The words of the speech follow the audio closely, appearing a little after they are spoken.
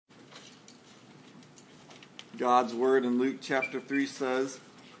God's word in Luke chapter 3 says,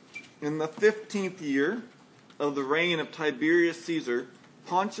 "In the 15th year of the reign of Tiberius Caesar,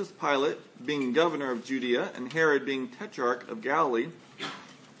 Pontius Pilate being governor of Judea, and Herod being tetrarch of Galilee,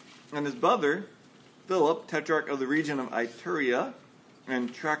 and his brother Philip, tetrarch of the region of Iturea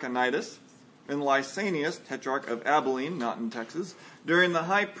and Trachonitis, and Lysanias, tetrarch of Abilene, not in Texas, during the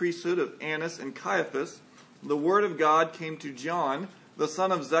high priesthood of Annas and Caiaphas, the word of God came to John, the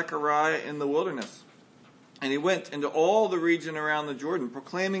son of Zechariah, in the wilderness. And he went into all the region around the Jordan,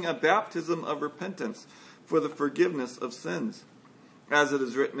 proclaiming a baptism of repentance for the forgiveness of sins. As it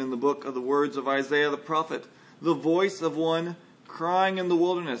is written in the book of the words of Isaiah the prophet, the voice of one crying in the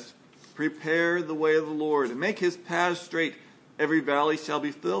wilderness, prepare the way of the Lord, and make his paths straight. Every valley shall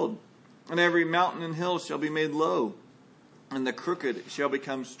be filled, and every mountain and hill shall be made low. And the crooked shall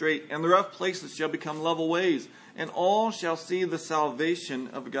become straight, and the rough places shall become level ways, and all shall see the salvation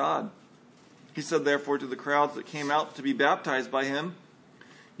of God. He said therefore to the crowds that came out to be baptized by him,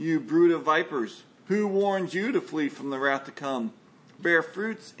 you brood of vipers, who warned you to flee from the wrath to come? Bear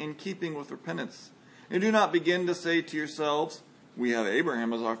fruits in keeping with repentance. And do not begin to say to yourselves, we have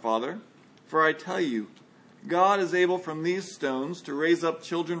Abraham as our father. For I tell you, God is able from these stones to raise up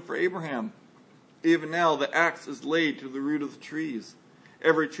children for Abraham. Even now the axe is laid to the root of the trees.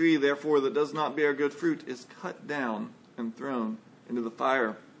 Every tree, therefore, that does not bear good fruit is cut down and thrown into the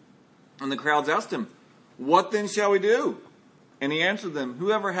fire." And the crowds asked him, "What then shall we do?" And he answered them,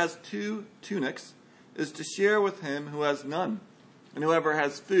 "Whoever has 2 tunics is to share with him who has none, and whoever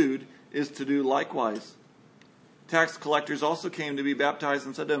has food is to do likewise." Tax collectors also came to be baptized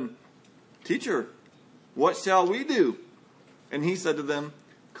and said to him, "Teacher, what shall we do?" And he said to them,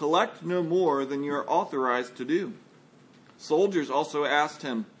 "Collect no more than you are authorized to do." Soldiers also asked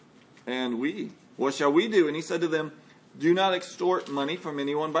him, "And we, what shall we do?" And he said to them, "Do not extort money from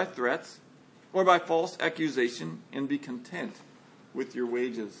anyone by threats or by false accusation, and be content with your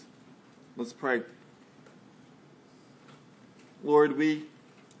wages." Let's pray. Lord, we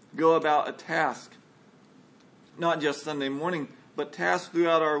go about a task, not just Sunday morning, but tasks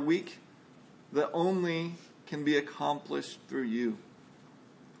throughout our week that only can be accomplished through you.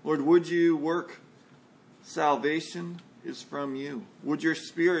 Lord, would you work? Salvation is from you. Would your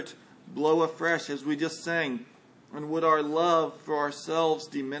Spirit blow afresh as we just sang? And would our love for ourselves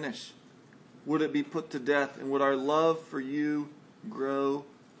diminish? Would it be put to death? And would our love for you grow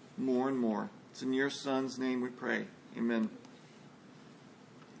more and more? It's in your Son's name we pray. Amen.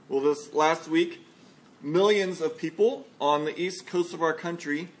 Well, this last week, millions of people on the east coast of our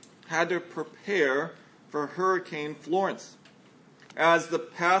country had to prepare for Hurricane Florence. As the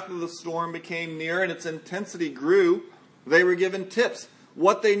path of the storm became near and its intensity grew, they were given tips,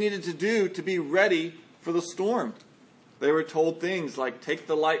 what they needed to do to be ready for the storm. They were told things like take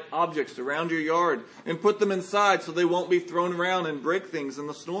the light objects around your yard and put them inside so they won't be thrown around and break things in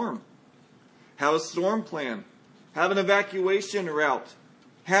the storm. Have a storm plan. Have an evacuation route.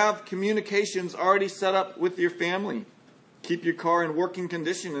 Have communications already set up with your family. Keep your car in working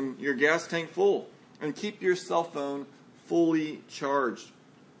condition and your gas tank full. And keep your cell phone fully charged.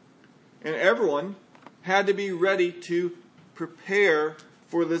 And everyone had to be ready to prepare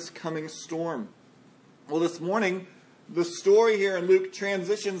for this coming storm. Well, this morning, the story here in Luke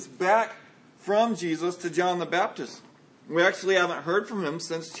transitions back from Jesus to John the Baptist. We actually haven't heard from him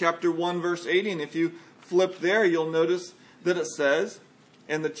since chapter 1, verse 80. And if you flip there, you'll notice that it says,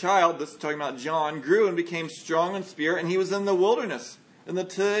 and the child, this is talking about John, grew and became strong in spirit, and he was in the wilderness in the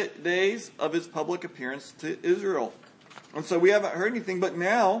 2 days of his public appearance to Israel. And so we haven't heard anything, but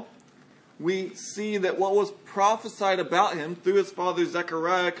now we see that what was prophesied about him through his father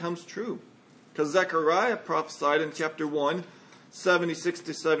Zechariah comes true. Because Zechariah prophesied in chapter 1, 76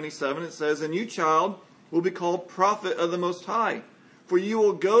 to 77, it says, "And you, child, will be called prophet of the Most High, for you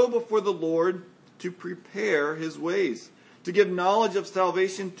will go before the Lord to prepare his ways, to give knowledge of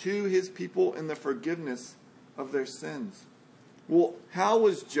salvation to his people and the forgiveness of their sins." Well, how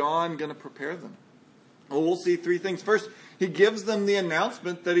was John going to prepare them? Well, we'll see 3 things. First, he gives them the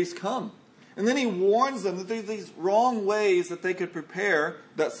announcement that he's come. And then he warns them that there's these wrong ways that they could prepare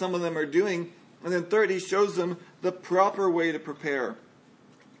that some of them are doing. And then third, he shows them the proper way to prepare.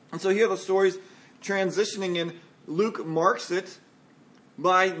 And so here the story's transitioning, and Luke marks it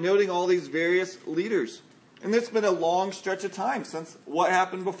by noting all these various leaders. And it's been a long stretch of time since what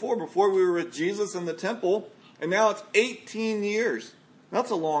happened before. Before we were with Jesus in the temple, and now it's 18 years.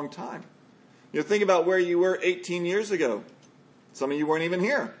 That's a long time. You think about where you were 18 years ago. Some of you weren't even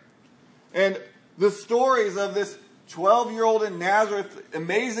here. And the stories of this 12-year-old in Nazareth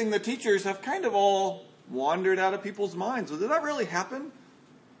amazing the teachers have kind of all wandered out of people's minds. Well, did that really happen?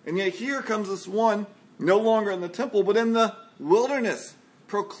 And yet here comes this one no longer in the temple, but in the wilderness,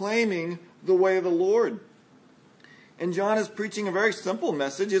 proclaiming the way of the Lord. And John is preaching a very simple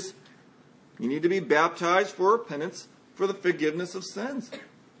message. It's, you need to be baptized for repentance, for the forgiveness of sins.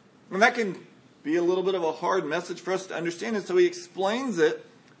 And that can be a little bit of a hard message for us to understand. And so he explains it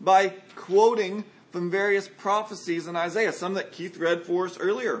by quoting from various prophecies in Isaiah, some that Keith read for us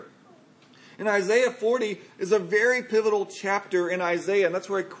earlier. And Isaiah 40 is a very pivotal chapter in Isaiah, and that's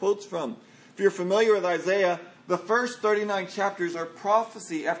where he quotes from. If you're familiar with Isaiah, the first 39 chapters are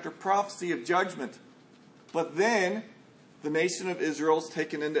prophecy after prophecy of judgment. But then the nation of Israel is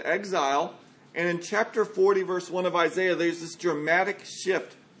taken into exile. And in chapter 40, verse 1 of Isaiah, there's this dramatic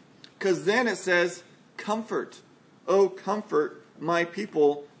shift. Because then it says, comfort, oh comfort my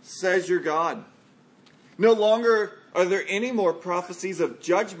people, says your God. No longer are there any more prophecies of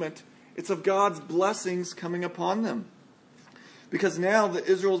judgment. It's of God's blessings coming upon them. Because now that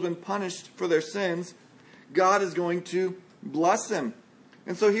Israel has been punished for their sins, God is going to bless them.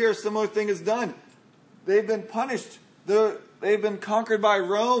 And so here a similar thing is done. They've been punished. They've been conquered by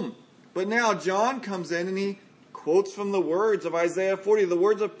Rome. But now John comes in and he quotes from the words of Isaiah 40, the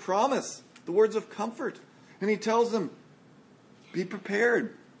words of promise, the words of comfort. And he tells them, be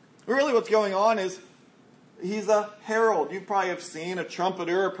prepared. Really what's going on is he's a herald. You probably have seen a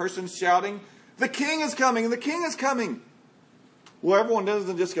trumpeter, a person shouting, the king is coming, the king is coming. Well, everyone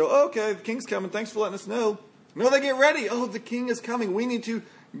doesn't just go, oh, okay, the king's coming, thanks for letting us know. No, they get ready. Oh, the king is coming. We need to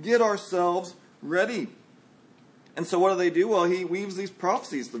get ourselves ready. And so what do? Well, he weaves these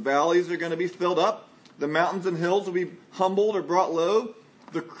prophecies. The valleys are going to be filled up. The mountains and hills will be humbled or brought low.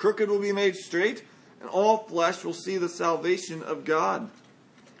 The crooked will be made straight. And all flesh will see the salvation of God.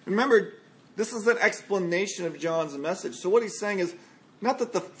 Remember, this is an explanation of John's message. So what he's saying is not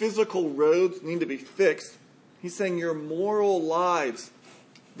that the physical roads need to be fixed. He's saying your moral lives,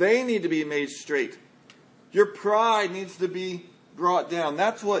 they need to be made straight. Your pride needs to be brought down.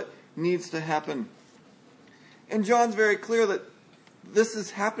 That's what needs to happen. And John's very clear that this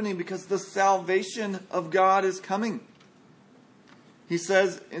is happening because the salvation of God is coming. He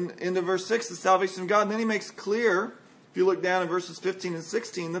says in verse 6, the salvation of God. And then he makes clear, if you look down in verses 15 and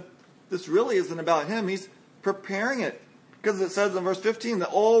 16, that this really isn't about him. He's preparing it. Because it says in verse 15 that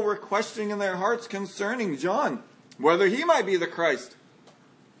all were questioning in their hearts concerning John, whether he might be the Christ.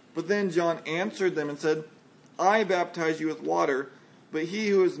 But then John answered them and said, I baptize you with water, but he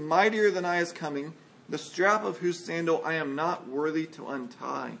who is mightier than I is coming, the strap of whose sandal I am not worthy to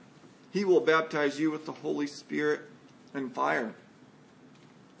untie. He will baptize you with the Holy Spirit and fire.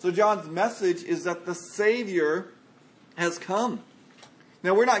 So John's message is that the Savior has come.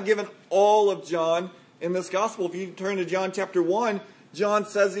 Now we're not given all of John in this gospel. If you turn to John chapter 1, John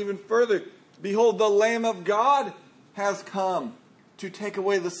says even further, behold, the Lamb of God has come to take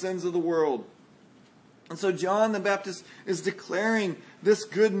away the sins of the world. And so John the Baptist is declaring this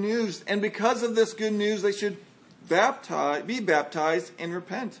good news. And because of this good news, they should be baptized and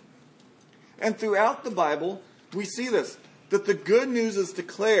repent. And throughout the Bible, we see this, that the good news is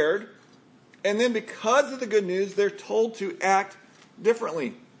declared. And then because of the good news, they're told to act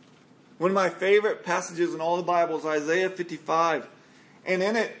differently. One of my favorite passages in all the Bible is Isaiah 55. And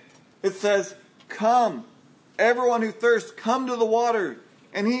in it, it says, come, everyone who thirsts, come to the water.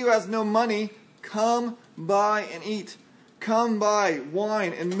 And he who has no money, come buy and eat. Come buy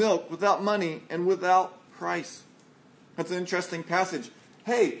wine and milk without money and without price. That's an interesting passage.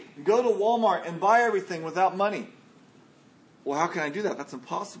 Hey, go to Walmart and buy everything without money. Well, how can I do that? That's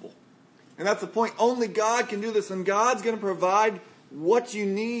impossible. And that's the point. Only God can do this. And God's going to provide what you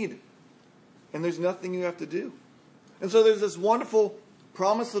need. And there's nothing you have to do. And so there's this wonderful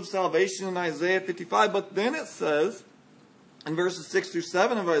promise of salvation in Isaiah 55. But then it says, in verses 6 through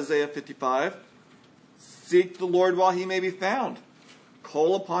 7 of Isaiah 55, seek the Lord while he may be found.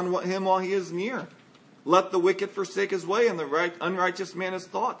 Call upon him while he is near. Let the wicked forsake his way and the unrighteous man his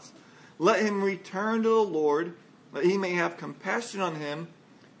thoughts. Let him return to the Lord, that he may have compassion on him,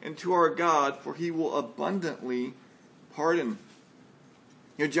 and to our God, for he will abundantly pardon.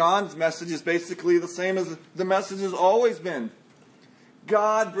 John's message is basically the same as the message has always been.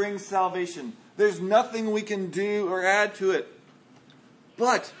 God brings salvation. There's nothing we can do or add to it.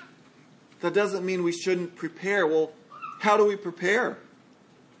 But that doesn't mean we shouldn't prepare. Well, how do we prepare?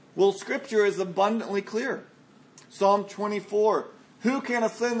 Well, Scripture is abundantly clear. Psalm 24. Who can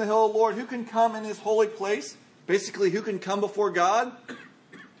ascend the hill of the Lord? Who can come in his holy place? Basically, who can come before God?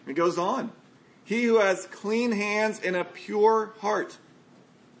 It goes on. He who has clean hands and a pure heart.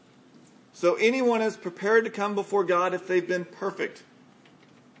 So anyone is prepared to come before God if they've been perfect.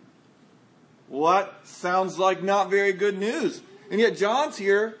 What sounds like not very good news. And yet John's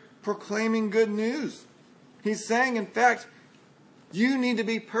here proclaiming good news. He's saying, in fact, you need to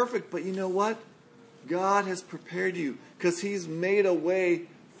be perfect. But you know what? God has prepared you because He's made a way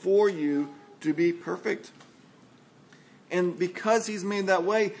for you to be perfect. And because He's made that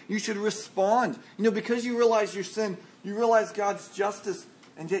way, you should respond. Because you realize your sin, you realize God's justice,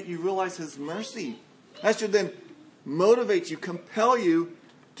 and yet you realize His mercy. That should then motivate you, compel you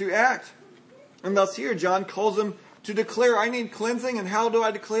to act. And thus here, John calls them to declare, I need cleansing. And how do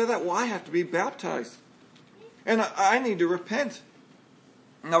I declare that? Well, I have to be baptized. And I need to repent.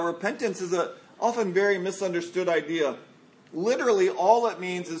 Now, repentance is a often very misunderstood idea. Literally, all it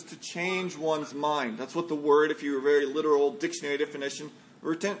means is to change one's mind. That's what the word, if you were a very literal dictionary definition,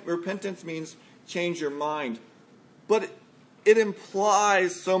 repentance means change your mind. But it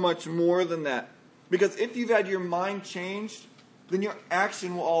implies so much more than that. Because if you've had your mind changed, then your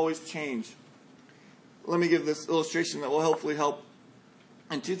action will always change. Let me give this illustration that will hopefully help.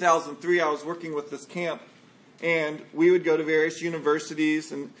 In 2003, I was working with this camp, and we would go to various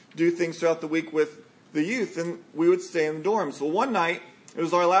universities and do things throughout the week with the youth, and we would stay in the dorms. Well, one night, it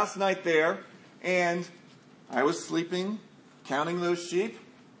was our last night there, and I was sleeping, counting those sheep,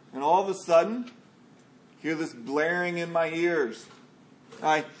 and all of a sudden, hear this blaring in my ears.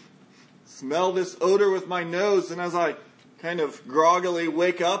 I smell this odor with my nose, and as I kind of groggily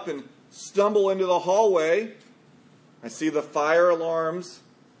wake up and stumble into the hallway, I see the fire alarms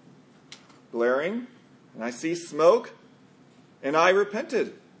blaring, and I see smoke, and I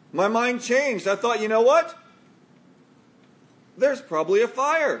repented. My mind changed. I thought, you know what? There's probably a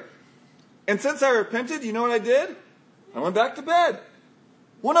fire. And since I repented, you know what I did? I went back to bed.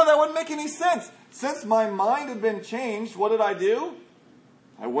 Well, no, that wouldn't make any sense. Since my mind had been changed, what did I do?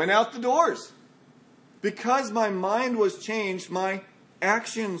 I went out the doors. Because my mind was changed, my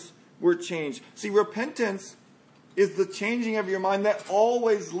actions were changed. See, repentance is the changing of your mind that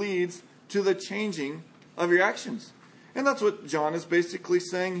always leads to the changing of your actions. And that's what John is basically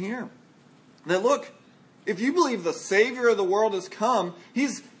saying here. That look, if you believe the Savior of the world has come,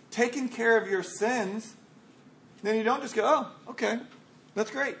 He's taken care of your sins, then you don't just go, oh, okay,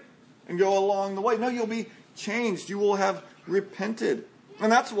 that's great, and go along the way. No, you'll be changed. You will have repented. And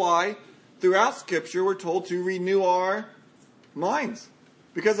that's why throughout Scripture we're told to renew our minds.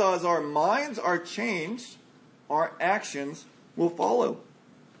 Because as our minds are changed, our actions will follow.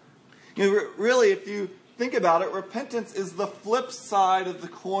 Really, if you think about it, repentance is the flip side of the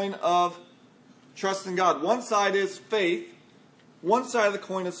coin of trust in God. One side is faith. One side of the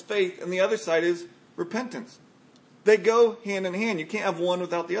coin is faith, and the other side is repentance. They go hand in hand. You can't have one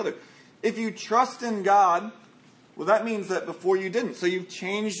without the other. If you trust in God, well, that means that before you didn't. So you've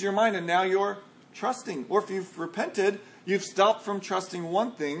changed your mind, and now you're trusting. Or if you've repented, you've stopped from trusting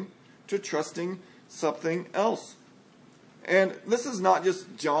one thing to trusting something else. And this is not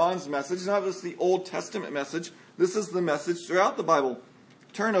just John's message. It's not just the Old Testament message. This is the message throughout the Bible.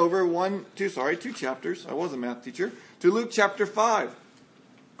 Turn over two chapters. I was a math teacher. To Luke chapter 5.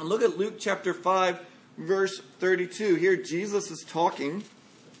 And look at Luke chapter 5, verse 32. Here Jesus is talking.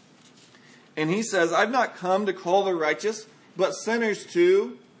 And He says, I've not come to call the righteous, but sinners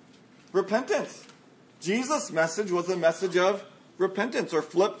to repentance. Jesus' message was a message of repentance. Or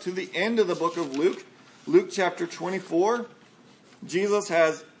flip to the end of the book of Luke. Luke chapter 24, Jesus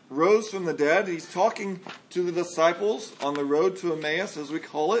has rose from the dead. He's talking to the disciples on the road to Emmaus, as we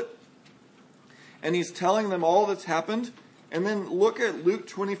call it. And He's telling them all that's happened. And then look at Luke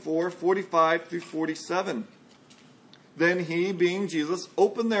 24, 45 through 47. Then He, being Jesus,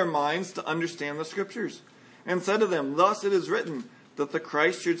 opened their minds to understand the Scriptures, and said to them, Thus it is written, that the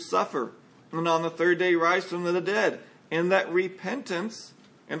Christ should suffer, and on the third day rise from the dead, and that repentance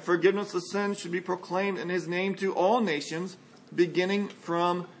and forgiveness of sins should be proclaimed in His name to all nations, beginning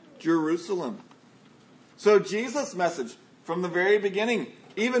from Jerusalem. So Jesus' message from the very beginning,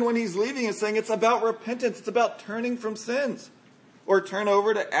 even when He's leaving, is saying it's about repentance. It's about turning from sins. Or turn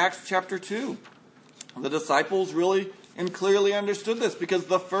over to Acts chapter 2. The disciples really and clearly understood this, because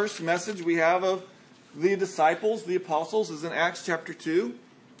the first message we have of the disciples, the apostles, is in Acts chapter 2.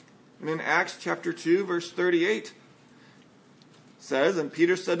 And in Acts chapter 2, verse 38, says, And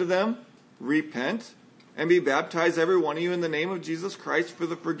Peter said to them, Repent and be baptized every one of you in the name of Jesus Christ for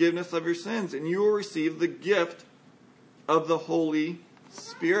the forgiveness of your sins, and you will receive the gift of the Holy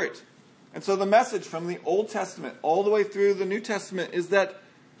Spirit. And so the message from the Old Testament all the way through the New Testament is that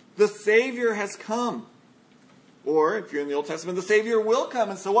the Savior has come. Or, if you're in the Old Testament, the Savior will come.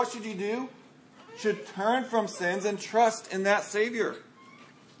 And so what should you do? You should turn from sins and trust in that Savior.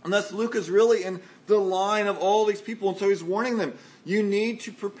 And thus Luke is really in the line of all these people. And so he's warning them, you need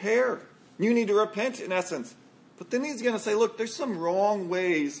to prepare. You need to repent, in essence. But then he's going to say, look, there's some wrong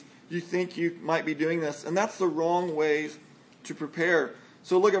ways you think you might be doing this. And that's the wrong ways to prepare.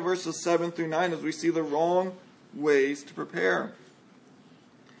 So look at verses 7 through 9 as we see the wrong ways to prepare.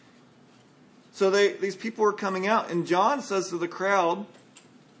 So these people are coming out, and John says to the crowd,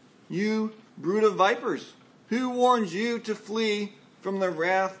 "You brood of vipers, who warns you to flee from the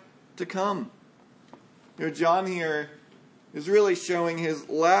wrath to come?" John here is really showing his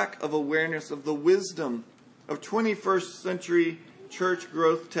lack of awareness of the wisdom of 21st century church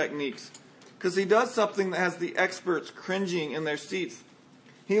growth techniques. Because he does something that has the experts cringing in their seats.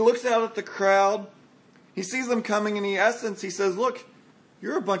 He looks out at the crowd, he sees them coming, and he says, "Look,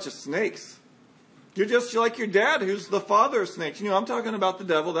 you're a bunch of snakes. You're just like your dad, who's the father of snakes. I'm talking about the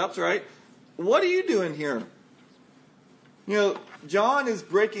devil, that's right. What are you doing here?" John is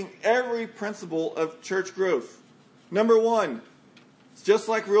breaking every principle of church growth. Number one, it's just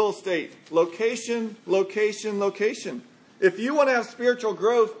like real estate. Location, location, location. If you want to have spiritual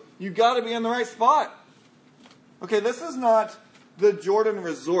growth, you've got to be in the right spot. Okay, this is not the Jordan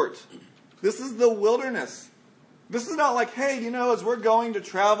Resort. This is the wilderness. This is not like, hey, as we're going to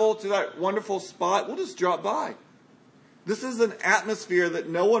travel to that wonderful spot, we'll just drop by. This is an atmosphere that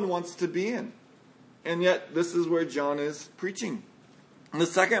no one wants to be in. And yet, this is where John is preaching. And the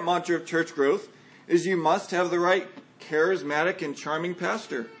second mantra of church growth is you must have the right charismatic and charming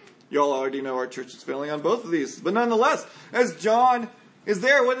pastor. Y'all already know our church is failing on both of these. But nonetheless, as John is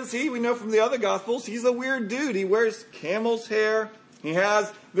there, what is he? We know from the other Gospels, he's a weird dude. He wears camel's hair. He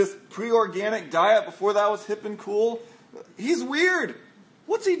has this pre-organic diet before that was hip and cool. He's weird.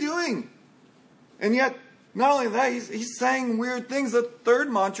 What's he doing? And yet, not only that, he's saying weird things. The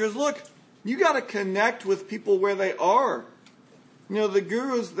third mantra is, look, you got to connect with people where they are. The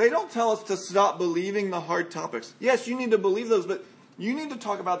gurus, they don't tell us to stop believing the hard topics. Yes, you need to believe those, but you need to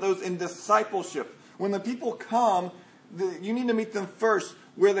talk about those in discipleship. When the people come, you need to meet them first,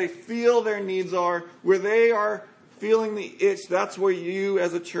 where they feel their needs are, where they are feeling the itch. That's where you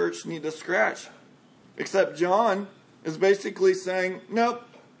as a church need to scratch. Except John is basically saying, nope,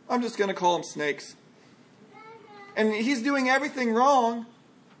 I'm just going to call them snakes. And he's doing everything wrong,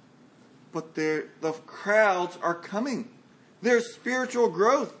 but the crowds are coming. There's spiritual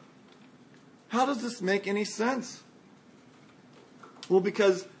growth. How does this make any sense? Well,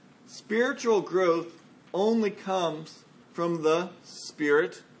 because spiritual growth only comes from the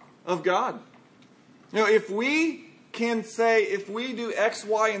Spirit of God. If we can say, if we do X,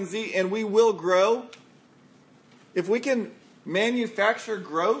 Y, and Z, and we will grow, if we can manufacture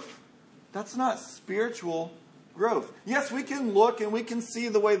growth, that's not spiritual growth. Yes, we can look and we can see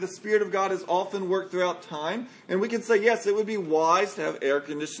the way the Spirit of God has often worked throughout time, and we can say, yes, it would be wise to have air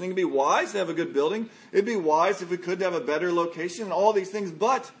conditioning, it would be wise to have a good building, it would be wise if we could have a better location, and all these things.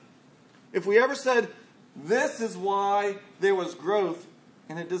 But if we ever said, this is why there was growth,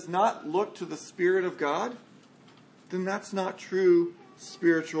 and it does not look to the Spirit of God, then that's not true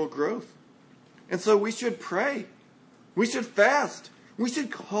spiritual growth. And so we should pray. We should fast. We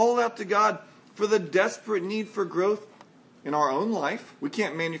should call out to God for the desperate need for growth in our own life. We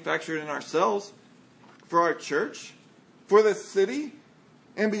can't manufacture it in ourselves. For our church, for the city,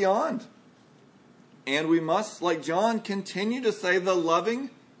 and beyond. And we must, like John, continue to say the loving,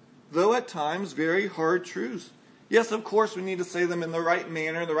 though at times very hard truths. Yes, of course, we need to say them in the right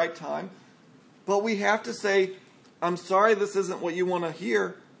manner, the right time. But we have to say, I'm sorry this isn't what you want to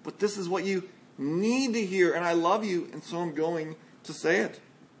hear, but this is what you need to hear, and I love you, and so I'm going to say it.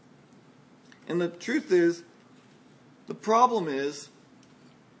 And the truth is, the problem is,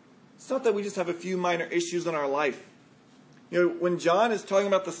 it's not that we just have a few minor issues in our life. When John is talking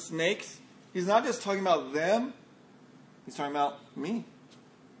about the snakes, he's not just talking about them, he's talking about me.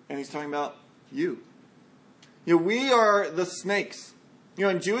 And he's talking about you. We are the snakes.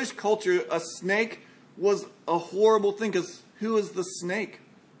 In Jewish culture, a snake was a horrible thing, because who is the snake?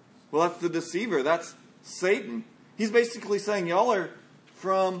 Well, that's the deceiver. That's Satan. He's basically saying, y'all are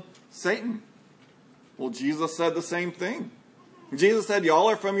from Satan. Well, Jesus said the same thing. Jesus said, y'all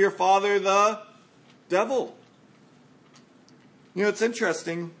are from your father, the devil. It's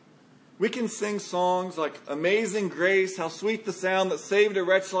interesting. We can sing songs like Amazing Grace, how sweet the sound that saved a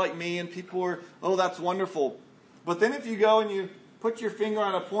wretch like me, and people are, oh, that's wonderful. But then if you go and you put your finger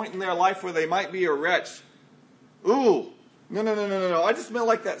on a point in their life where they might be a wretch, ooh, no. I just meant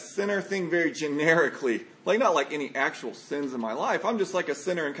like that sinner thing very generically. Like not like any actual sins in my life. I'm just like a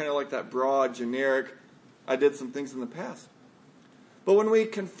sinner and kind of like that broad, generic, I did some things in the past. But when we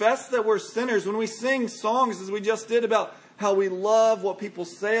confess that we're sinners, when we sing songs as we just did about how we love what people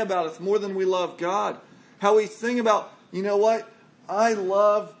say about us more than we love God, how we sing about, you know what, I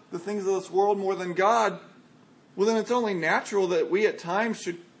love the things of this world more than God, well then it's only natural that we at times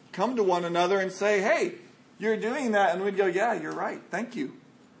should come to one another and say, hey, you're doing that. And we'd go, yeah, you're right. Thank you.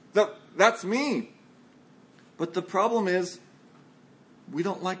 That's me. But the problem is, we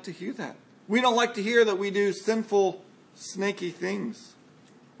don't like to hear that. We don't like to hear that we do sinful, snaky things.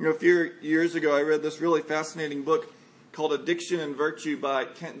 A few years ago, I read this really fascinating book called Addiction and Virtue by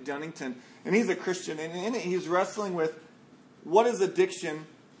Kent Dunnington. And he's a Christian. And in it, he's wrestling with what is addiction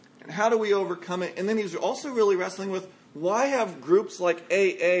and how do we overcome it. And then he's also really wrestling with why have groups like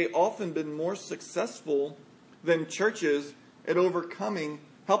AA often been more successful than churches at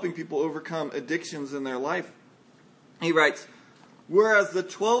helping people overcome addictions in their life. He writes, whereas the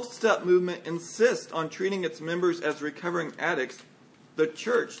 12-step movement insists on treating its members as recovering addicts, the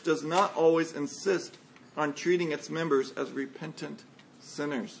church does not always insist on treating its members as repentant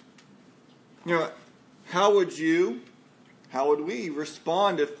sinners. How would we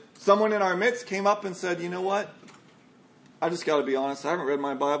respond if someone in our midst came up and said, you know what? I just got to be honest, I haven't read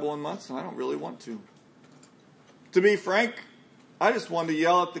my Bible in months and I don't really want to. To be frank, I just wanted to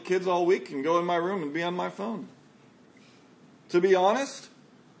yell at the kids all week and go in my room and be on my phone. To be honest,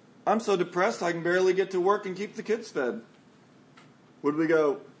 I'm so depressed I can barely get to work and keep the kids fed. Would we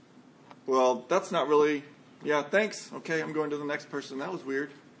go, well, that's not really, yeah, thanks. Okay, I'm going to the next person. That was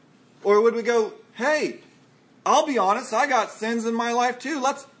weird. Or would we go, hey, I'll be honest, I got sins in my life too.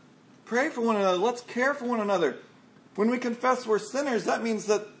 Let's pray for one another. Let's care for one another. When we confess we're sinners, that means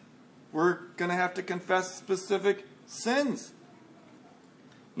that we're going to have to confess specific sins.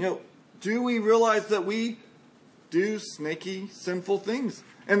 Do we realize that we do snaky, sinful things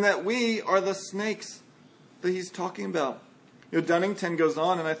and that we are the snakes that he's talking about? Dunnington goes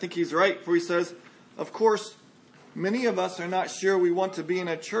on, and I think he's right, for he says, of course, many of us are not sure we want to be in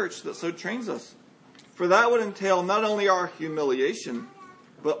a church that so trains us. For that would entail not only our humiliation,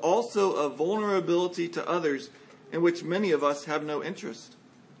 but also a vulnerability to others in which many of us have no interest.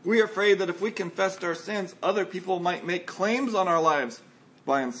 We are afraid that if we confessed our sins, other people might make claims on our lives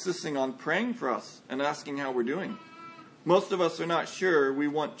by insisting on praying for us and asking how we're doing. Most of us are not sure we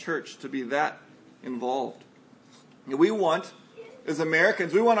want church to be that involved. We want, as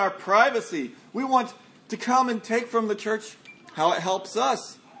Americans, we want our privacy. We want to come and take from the church how it helps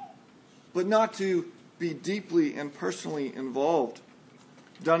us, but not to be deeply and personally involved.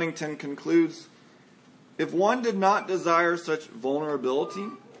 Dunnington concludes, if one did not desire such vulnerability,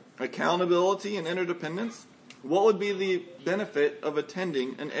 accountability, and interdependence, what would be the benefit of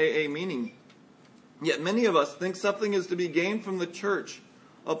attending an AA meeting? Yet many of us think something is to be gained from the church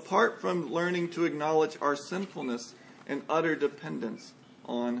apart from learning to acknowledge our sinfulness and utter dependence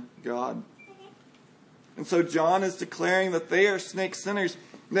on God. And so John is declaring that they are snake sinners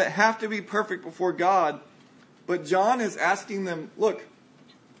that have to be perfect before God. But John is asking them, look,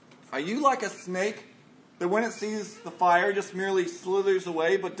 are you like a snake that when it sees the fire just merely slithers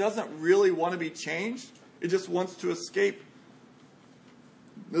away but doesn't really want to be changed? It just wants to escape.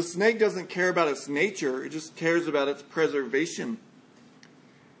 The snake doesn't care about its nature. It just cares about its preservation.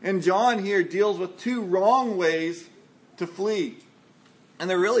 And John here deals with two wrong ways to flee. And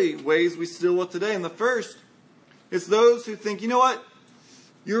they're really ways we deal with today. And the first is those who think, you know what?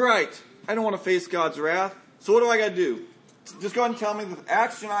 You're right. I don't want to face God's wrath. So what do I got to do? Just go ahead and tell me the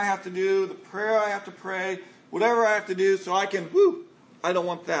action I have to do, the prayer I have to pray, whatever I have to do so I can, I don't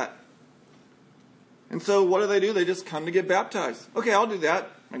want that. And so what do? They just come to get baptized. Okay, I'll do that.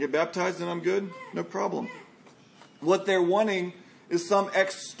 I get baptized and I'm good. No problem. What they're wanting is some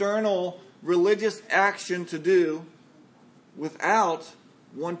external religious action to do without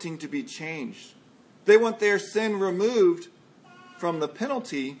wanting to be changed. They want their sin removed from the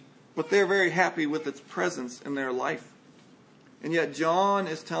penalty, but they're very happy with its presence in their life. And yet John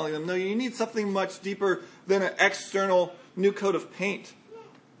is telling them, no, you need something much deeper than an external new coat of paint.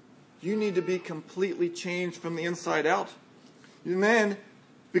 You need to be completely changed from the inside out. And then,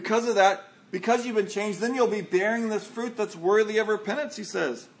 because of that, because you've been changed, then you'll be bearing this fruit that's worthy of repentance, he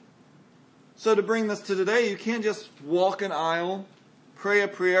says. So to bring this to today, you can't just walk an aisle, pray a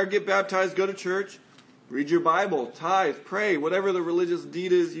prayer, get baptized, go to church, read your Bible, tithe, pray, whatever the religious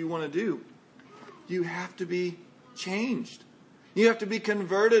deed is you want to do. You have to be changed. You have to be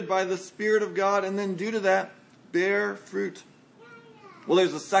converted by the Spirit of God, and then due to that, bear fruit. Well,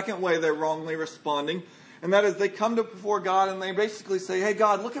 there's a second way they're wrongly responding, and that is they come to before God and they basically say, hey,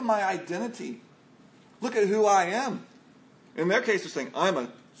 God, look at my identity. Look at who I am. In their case, they're saying, I'm a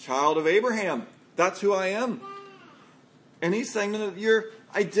child of Abraham. That's who I am. And he's saying that your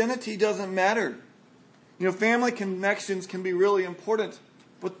identity doesn't matter. Family connections can be really important,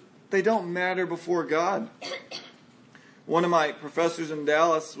 but they don't matter before God. One of my professors in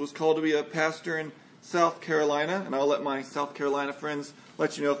Dallas was called to be a pastor in South Carolina, and I'll let my South Carolina friends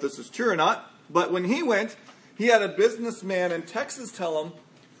let you know if this is true or not. But when he went, he had a businessman in Texas tell him,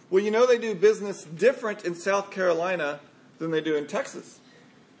 well, you know they do business different in South Carolina than they do in Texas.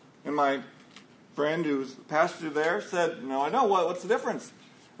 And my friend who's the pastor there said, no, I know. What's the difference?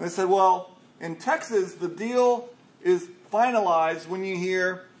 And they said, well, in Texas, the deal is finalized when you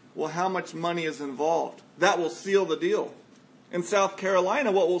hear, well, how much money is involved. That will seal the deal. In South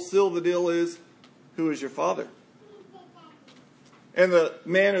Carolina, what will seal the deal is, who is your father? And the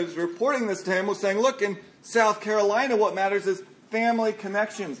man who's reporting this to him was saying, look, in South Carolina, what matters is family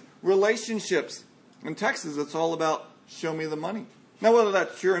connections, relationships. In Texas, it's all about show me the money. Now, whether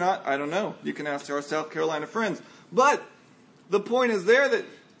that's true or not, I don't know. You can ask our South Carolina friends. But the point is there that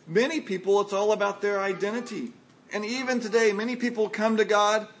many people, it's all about their identity. And even today, many people come to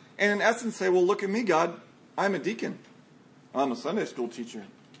God and in essence say, well, look at me, God. I'm a deacon. I'm a Sunday school teacher.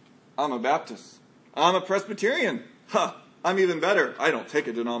 I'm a Baptist. I'm a Presbyterian. I'm even better. I don't take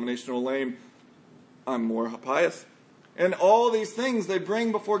a denominational name. I'm more pious. And all these things they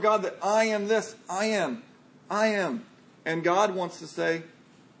bring before God that I am this, I am. And God wants to say,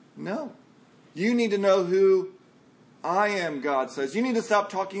 no. You need to know who I am, God says. You need to stop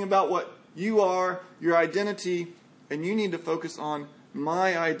talking about what you are, your identity, and you need to focus on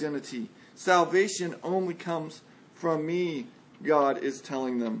my identity. Salvation only comes from me, God is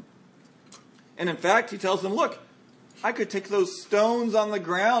telling them. And in fact, he tells them, look, I could take those stones on the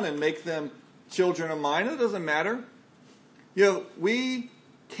ground and make them children of mine. It doesn't matter. You know, we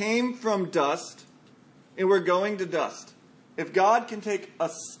came from dust and we're going to dust. If God can take a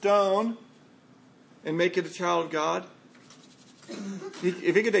stone and make it a child of God,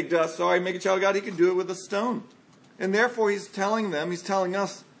 if he could take dust, make a child of God, he could do it with a stone. And therefore he's telling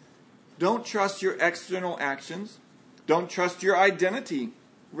us, don't trust your external actions. Don't trust your identity.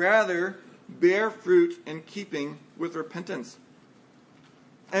 Rather, bear fruit in keeping with repentance.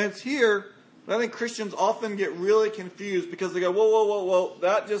 And it's here that I think Christians often get really confused because they go, whoa,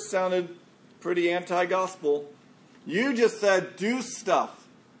 that just sounded pretty anti-gospel. You just said do stuff.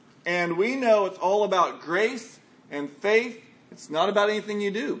 And we know it's all about grace and faith. It's not about anything you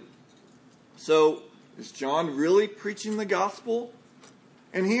do. So, is John really preaching the gospel?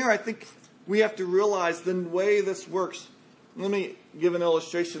 And here I think we have to realize the way this works. Let me give an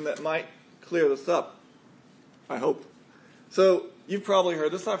illustration that might clear this up. I hope. So, you've probably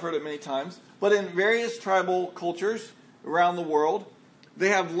heard this. I've heard it many times. But in various tribal cultures around the world, they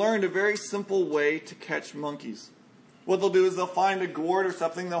have learned a very simple way to catch monkeys. What they'll do is they'll find a gourd or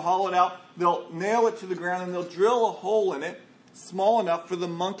something, they'll hollow it out, they'll nail it to the ground, and they'll drill a hole in it small enough for the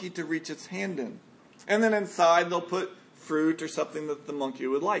monkey to reach its hand in. And then inside they'll put fruit or something that the monkey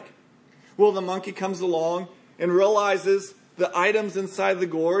would like. Well, the monkey comes along and realizes the items inside the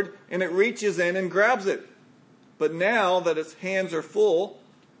gourd, and it reaches in and grabs it. But now that its hands are full,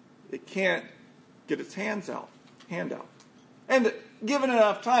 it can't get its hand out. And given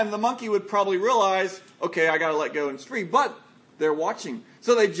enough time, the monkey would probably realize, okay, I got to let go and it's free. But they're watching.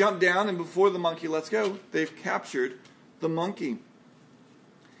 So they jump down, and before the monkey lets go, they've captured the monkey.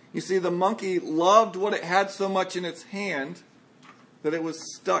 You see, the monkey loved what it had so much in its hand that it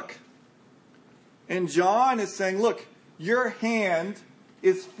was stuck. And John is saying, look, your hand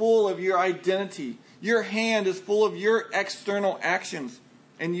is full of your identity. Your hand is full of your external actions,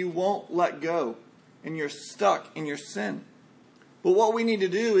 and you won't let go, and you're stuck in your sin. But what we need to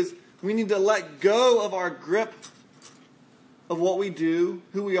do is we need to let go of our grip of what we do,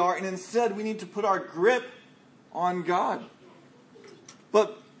 who we are, and instead we need to put our grip on God.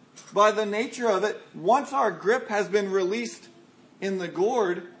 But by the nature of it, once our grip has been released in the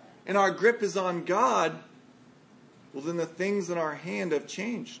gourd and our grip is on God, well, then the things in our hand have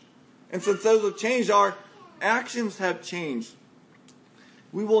changed. And since those have changed, our actions have changed.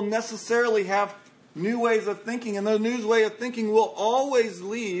 We will necessarily have new ways of thinking, and the new way of thinking will always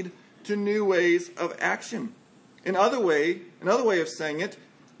lead to new ways of action. Another way of saying it,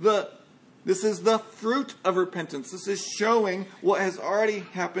 this is the fruit of repentance. This is showing what has already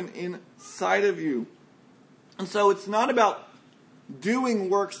happened inside of you. And so it's not about doing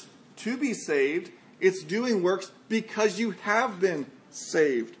works to be saved. It's doing works because you have been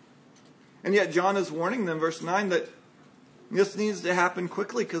saved. And yet John is warning them, verse 9, that this needs to happen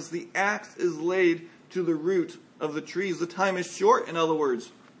quickly because the axe is laid to the root of the trees. The time is short, in other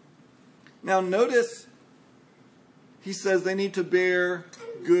words. Now notice, he says they need to bear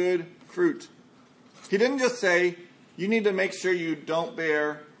good fruit. He didn't just say, you need to make sure you don't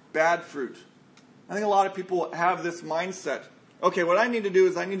bear bad fruit. I think a lot of people have this mindset. Okay, what I need to do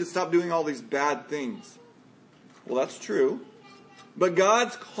is I need to stop doing all these bad things. Well, that's true. But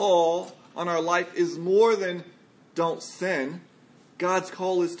God's call on our life is more than don't sin. God's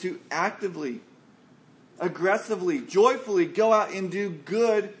call is to actively, aggressively, joyfully go out and do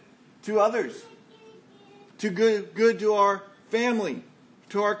good to others. To good to our family,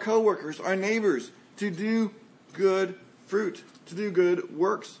 to our coworkers, our neighbors, to do good fruit, to do good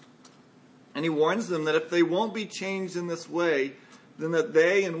works. And he warns them that if they won't be changed in this way, then that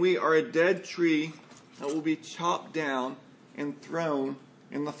they and we are a dead tree that will be chopped down and thrown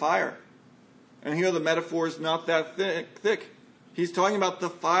in the fire. And here the metaphor is not that thick. He's talking about the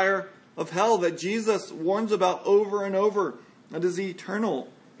fire of hell that Jesus warns about over and over. That is eternal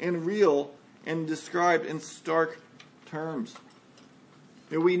and real and described in stark terms.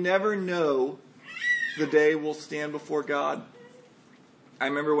 We never know the day we'll stand before God. I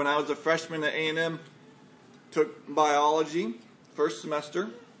remember when I was a freshman at A&M, took biology first semester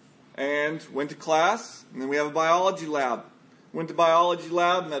and went to class, and then we have a biology lab. Went to biology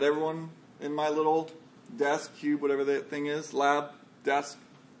lab, met everyone in my little desk, cube, whatever that thing is, lab, desk.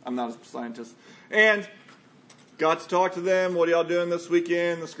 I'm not a scientist. And got to talk to them. What are y'all doing this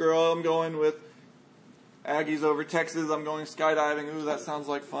weekend? This girl, I'm going with Aggies over Texas. I'm going skydiving. Ooh, that sounds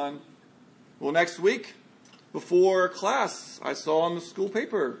like fun. Well, next week, before class, I saw on the school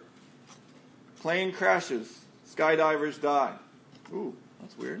paper, plane crashes, skydivers die. Ooh,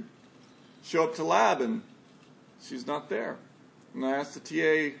 that's weird. Show up to lab and she's not there. And I asked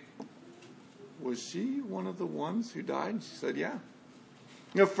the TA, was she one of the ones who died? And she said, yeah.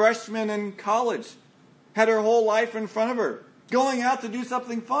 Freshman in college, had her whole life in front of her, going out to do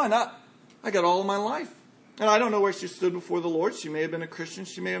something fun. I got all of my life. And I don't know where she stood before the Lord. She may have been a Christian,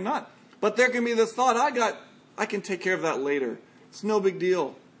 she may have not. But there can be this thought, I can take care of that later. It's no big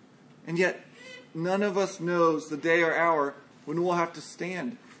deal. And yet, none of us knows the day or hour when we'll have to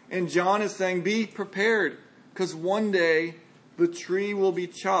stand. And John is saying, be prepared, because one day the tree will be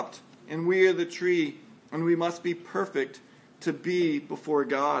chopped, and we are the tree, and we must be perfect to be before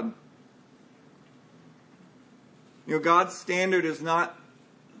God. God's standard is not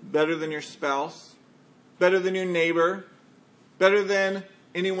better than your spouse, better than your neighbor, better than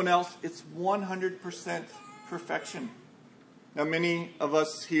anyone else. It's 100% perfection. Now, many of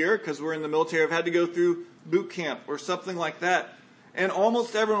us here, because we're in the military, have had to go through boot camp or something like that. And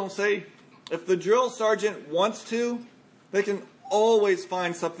almost everyone will say, if the drill sergeant wants to, they can always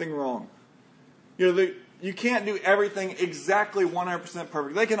find something wrong. You can't do everything exactly 100%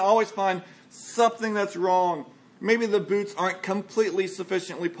 perfect. They can always find something that's wrong. Maybe the boots aren't completely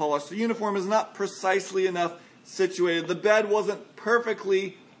sufficiently polished. The uniform is not precisely enough situated. The bed wasn't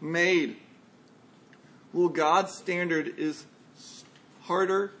perfectly made. Well, God's standard is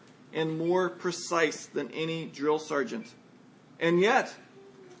harder and more precise than any drill sergeant. And yet,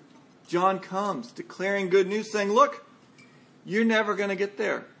 John comes declaring good news, saying, look, you're never going to get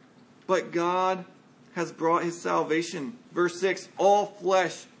there. But God has brought his salvation. Verse 6, all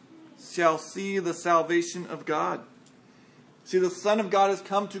flesh shall see the salvation of God. See, the Son of God has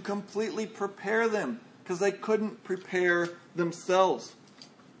come to completely prepare them, because they couldn't prepare themselves,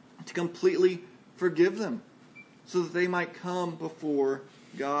 to completely forgive them, so that they might come before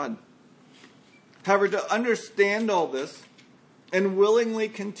God. However, to understand all this and willingly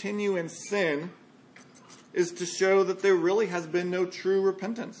continue in sin is to show that there really has been no true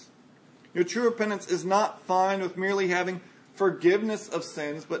repentance. True repentance is not fine with merely having forgiveness of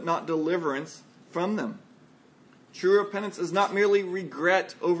sins, but not deliverance from them. True repentance is not merely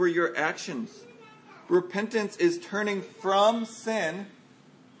regret over your actions. Repentance is turning from sin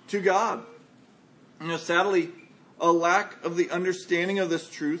to God. Sadly, a lack of the understanding of this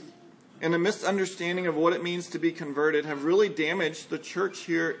truth and a misunderstanding of what it means to be converted have really damaged the church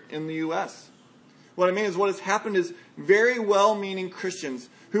here in the U.S. What I mean is, what has happened is very well-meaning Christians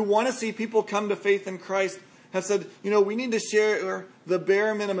who want to see people come to faith in Christ have said, we need to share the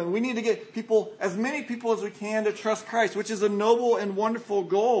bare minimum. We need to get as many people as we can to trust Christ, which is a noble and wonderful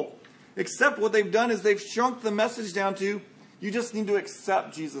goal. Except what they've done is they've shrunk the message down to, you just need to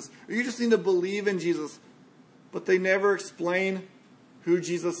accept Jesus, or you just need to believe in Jesus. But they never explain who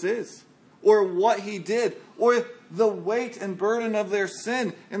Jesus is, or what he did, or the weight and burden of their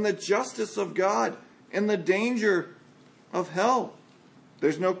sin, and the justice of God, and the danger of hell.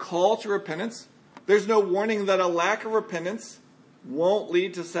 There's no call to repentance. There's no warning that a lack of repentance won't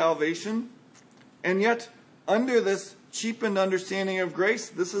lead to salvation. And yet, under this cheapened understanding of grace,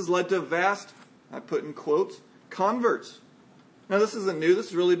 this has led to vast, I put in quotes, converts. Now, this isn't new. This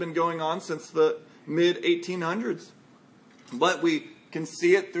has really been going on since the mid-1800s. But we can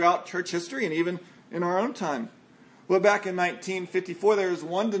see it throughout church history and even in our own time. Well, back in 1954, there was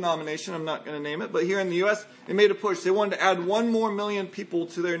one denomination, I'm not going to name it, but here in the U.S., it made a push. They wanted to add 1 more million people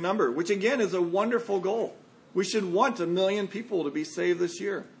to their number, which again is a wonderful goal. We should want 1 million people to be saved this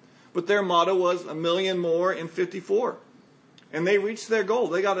year. But their motto was 1 million more in 54. And they reached their goal.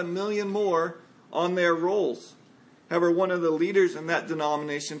 They got 1 million more on their rolls. However, one of the leaders in that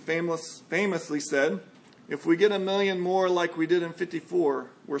denomination famously said, if we get 1 million more like we did in 54,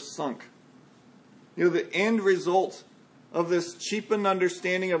 we're sunk. The end result of this cheapened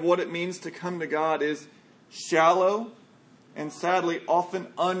understanding of what it means to come to God is shallow and sadly often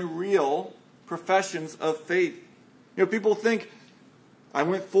unreal professions of faith. People think, I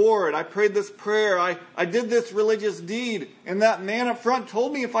went forward, I prayed this prayer, I did this religious deed, and that man up front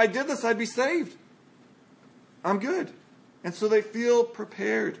told me if I did this, I'd be saved. I'm good. And so they feel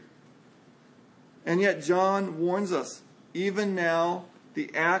prepared. And yet John warns us, even now the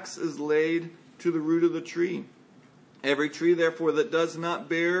axe is laid to the root of the tree. Every tree, therefore, that does not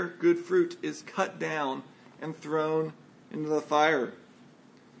bear good fruit is cut down and thrown into the fire.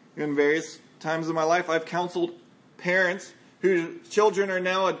 In various times of my life, I've counseled parents whose children are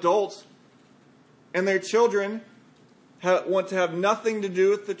now adults, and their children want to have nothing to do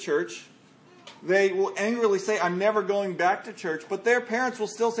with the church. They will angrily say, I'm never going back to church. But their parents will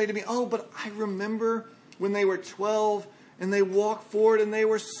still say to me, oh, but I remember when they were 12 and they walked forward and they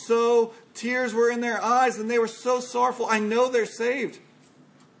were tears were in their eyes and they were so sorrowful. I know they're saved.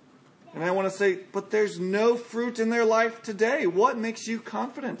 And I want to say, but there's no fruit in their life today. What makes you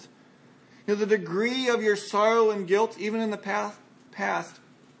confident? The degree of your sorrow and guilt, even in the past,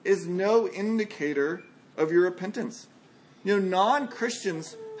 is no indicator of your repentance.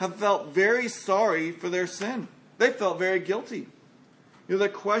 Non-Christians have felt very sorry for their sin. They felt very guilty. The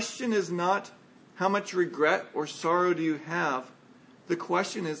question is not how much regret or sorrow do you have. The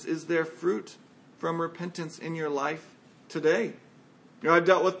question is there fruit from repentance in your life today? I've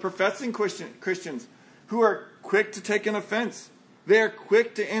dealt with professing Christians who are quick to take an offense. They're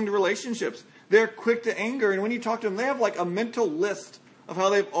quick to end relationships. They're quick to anger. And when you talk to them, they have like a mental list of how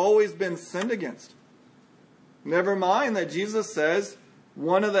they've always been sinned against. Never mind that Jesus says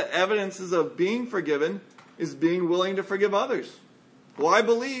one of the evidences of being forgiven is being willing to forgive others. Well, I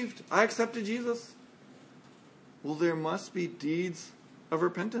believed. I accepted Jesus. Well, there must be deeds of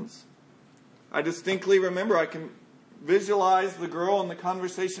repentance. I distinctly remember, I can visualize the girl in the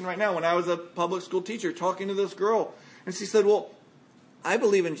conversation right now when I was a public school teacher talking to this girl. And she said, well, I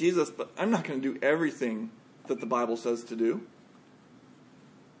believe in Jesus, but I'm not going to do everything that the Bible says to do.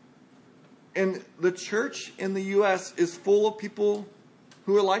 And the church in the U.S. is full of people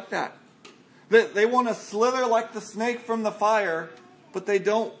who are like that. They want to slither like the snake from the fire, but they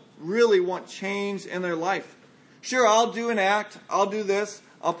don't really want change in their life. Sure, I'll do an act, I'll do this,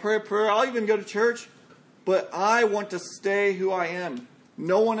 I'll pray a prayer, I'll even go to church, but I want to stay who I am.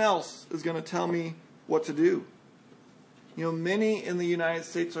 No one else is going to tell me what to do. Many in the United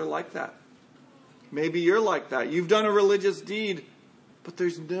States are like that. Maybe you're like that. You've done a religious deed, but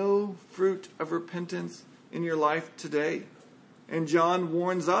there's no fruit of repentance in your life today. And John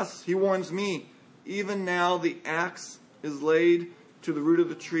warns us, he warns me, even now the axe is laid to the root of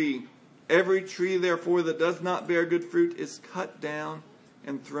the tree. Every tree, therefore, that does not bear good fruit is cut down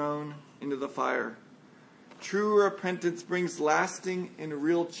and thrown into the fire. True repentance brings lasting and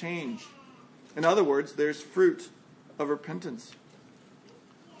real change. In other words, there's fruit of repentance.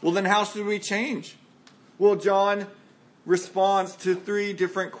 Well, then how should we change? Well, John responds to 3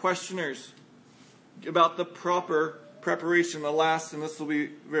 different questioners about the proper preparation. The last, and this will be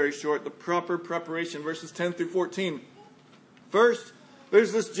very short, the proper preparation, verses 10 through 14. First,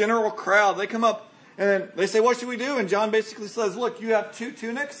 there's this general crowd. They come up and then they say, what should we do? And John basically says, look, you have 2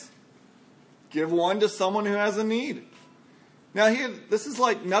 tunics. Give one to someone who has a need. Now here, this is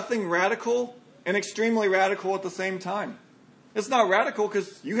like nothing radical and extremely radical at the same time. It's not radical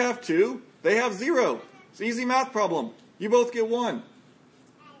because you have 2, they have 0. It's an easy math problem. You both get 1.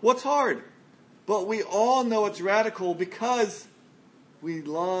 What's hard? But we all know it's radical because we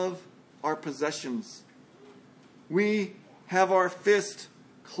love our possessions. We have our fist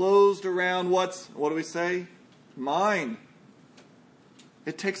closed around what do we say? Mine.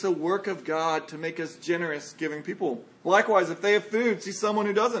 It takes a work of God to make us generous giving people. Likewise, if they have food, see someone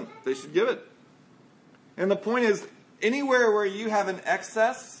who doesn't, they should give it. And the point is, anywhere where you have an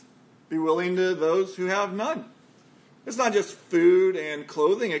excess, be willing to those who have none. It's not just food and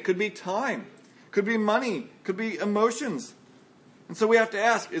clothing. It could be time. It could be money. It could be emotions. And so we have to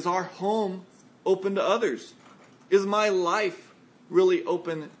ask, is our home open to others? Is my life really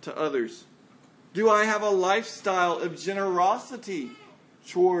open to others? Do I have a lifestyle of generosity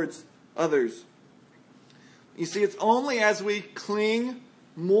towards others? You see, it's only as we cling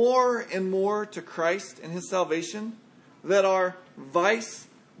more and more to Christ and His salvation that our vice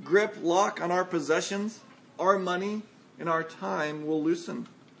grip lock on our possessions our money and our time will loosen.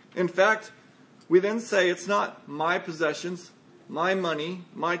 In fact, we then say it's not my possessions, my money,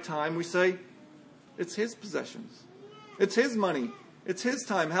 my time. We say it's His possessions. It's His money. It's His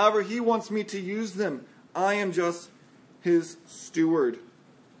time. However He wants me to use them. I am just His steward.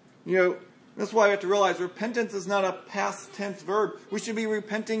 That's why we have to realize repentance is not a past tense verb. We should be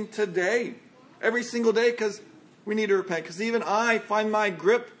repenting today. Every single day, because we need to repent. Because even I find my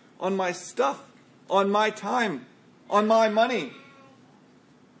grip on my stuff, on my time, on my money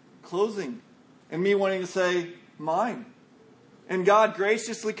closing. And me wanting to say, mine. And God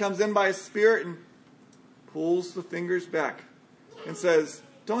graciously comes in by His Spirit and pulls the fingers back and says,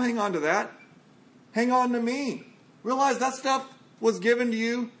 don't hang on to that. Hang on to me. Realize that stuff was given to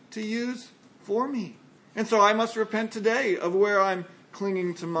you to use for me. And so I must repent today of where I'm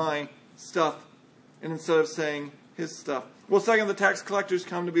clinging to my stuff, and instead of saying His stuff. Well, second, the tax collectors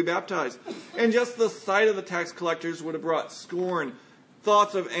come to be baptized. And just the sight of the tax collectors would have brought scorn,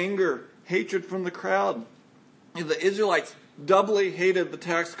 thoughts of anger, hatred from the crowd. And the Israelites doubly hated the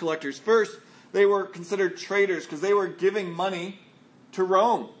tax collectors. First, they were considered traitors because they were giving money to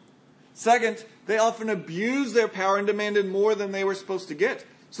Rome. Second, they often abused their power and demanded more than they were supposed to get.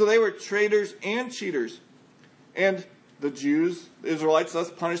 So they were traitors and cheaters. And the Jews, the Israelites,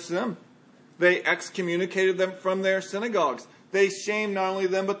 thus punished them. They excommunicated them from their synagogues. They shamed not only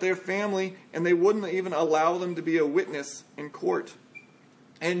them but their family, and they wouldn't even allow them to be a witness in court.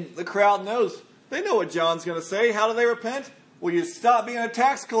 And the crowd knows. They know what John's going to say. How do they repent? Well, you stop being a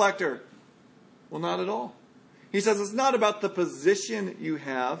tax collector. Well, not at all. He says it's not about the position you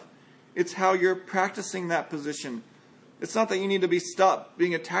have. It's how you're practicing that position. It's not that you need to be stopped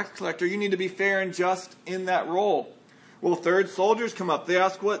being a tax collector. You need to be fair and just in that role. Well, third, soldiers come up. They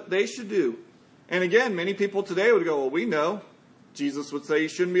ask what they should do. And again, many people today would go, well, we know. Jesus would say you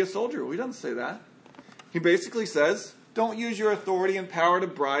shouldn't be a soldier. Well, He doesn't say that. He basically says, don't use your authority and power to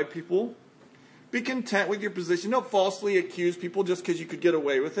bribe people. Be content with your position. Don't falsely accuse people just because you could get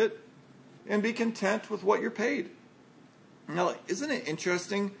away with it. And be content with what you're paid. Now, isn't it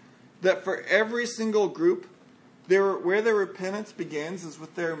interesting that for every single group, where their repentance begins is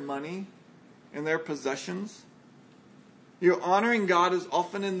with their money and their possessions? Honoring God is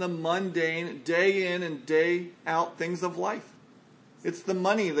often in the mundane, day in and day out things of life. It's the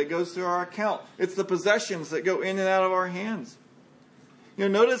money that goes through our account. It's the possessions that go in and out of our hands.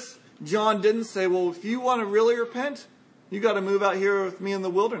 Notice John didn't say, well, if you want to really repent, you got to move out here with me in the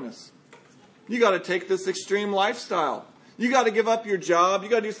wilderness. You got to take this extreme lifestyle. You got to give up your job. You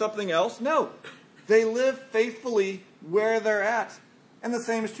got to do something else. No. They live faithfully where they're at. And the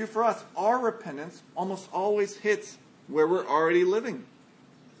same is true for us. Our repentance almost always hits where we're already living.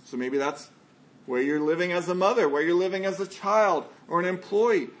 So maybe that's where you're living as a mother, where you're living as a child or an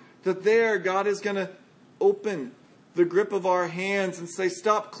employee. That there, God is going to open the grip of our hands and say,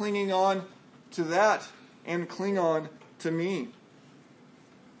 stop clinging on to that and cling on to me.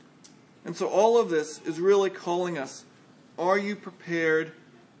 And so all of this is really calling us, are you prepared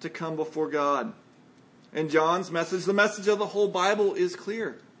to come before God? And John's message, the message of the whole Bible is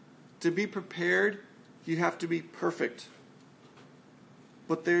clear. To be prepared, you have to be perfect.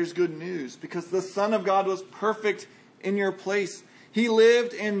 But there's good news, because the Son of God was perfect in your place. He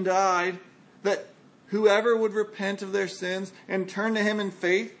lived and died that whoever would repent of their sins and turn to Him in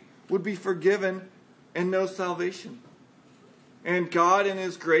faith would be forgiven and know salvation. And God in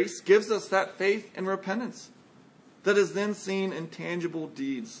His grace gives us that faith and repentance that is then seen in tangible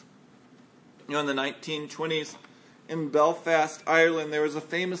deeds. In the 1920s in Belfast, Ireland, there was a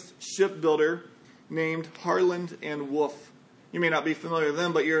famous shipbuilder named Harland and Wolff. You may not be familiar with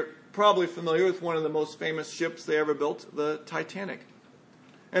them, but you're probably familiar with one of the most famous ships they ever built, the Titanic.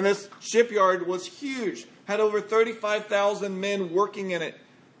 And this shipyard was huge, had over 35,000 men working in it.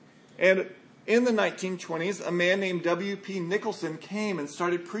 And in the 1920s, a man named W.P. Nicholson came and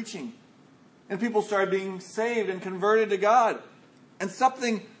started preaching. And people started being saved and converted to God. And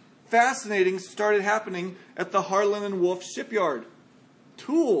something fascinating started happening at the Harland and Wolff shipyard.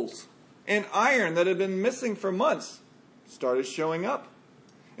 Tools and iron that had been missing for months started showing up.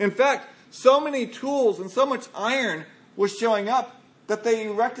 In fact, so many tools and so much iron was showing up that they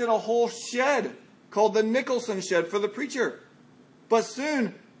erected a whole shed called the Nicholson Shed for the preacher. But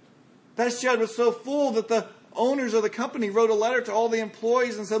soon, that shed was so full that the owners of the company wrote a letter to all the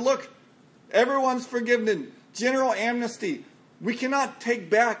employees and said, look, everyone's forgiven. General amnesty. We cannot take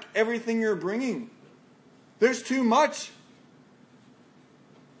back everything you're bringing. There's too much.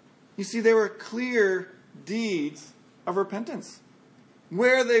 You see, there were clear deeds of repentance.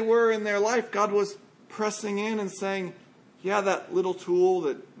 Where they were in their life, God was pressing in and saying, yeah, that little tool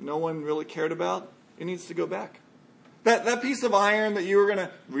that no one really cared about, It needs to go back. That piece of iron that you were going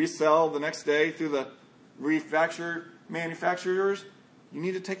to resell the next day through the manufacturers, you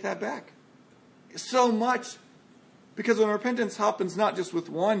need to take that back. So much. Because when repentance happens not just with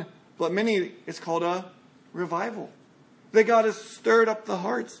one, but many, it's called a revival. That God has stirred up the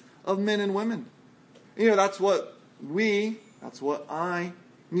hearts of men and women. That's what I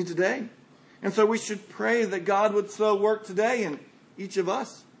need today. And so we should pray that God would so work today in each of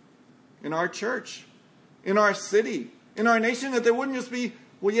us, in our church, in our city, in our nation, that there wouldn't just be,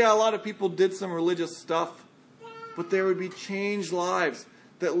 a lot of people did some religious stuff, but there would be changed lives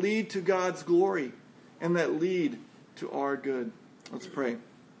that lead to God's glory and that lead to our good. Let's pray.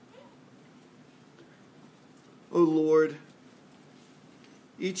 Oh Lord,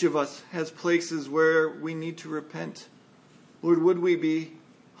 each of us has places where we need to repent. Lord, would we be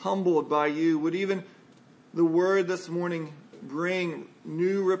humbled by you? Would even the word this morning bring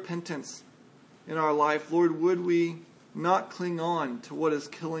new repentance in our life? Lord, would we not cling on to what is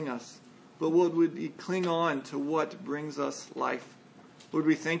killing us, but would we cling on to what brings us life? Lord,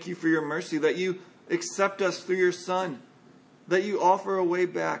 we thank you for your mercy, that you accept us through your Son, that you offer a way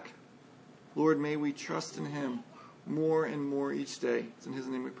back. Lord, may we trust in him more and more each day. It's in his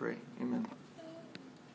name we pray. Amen.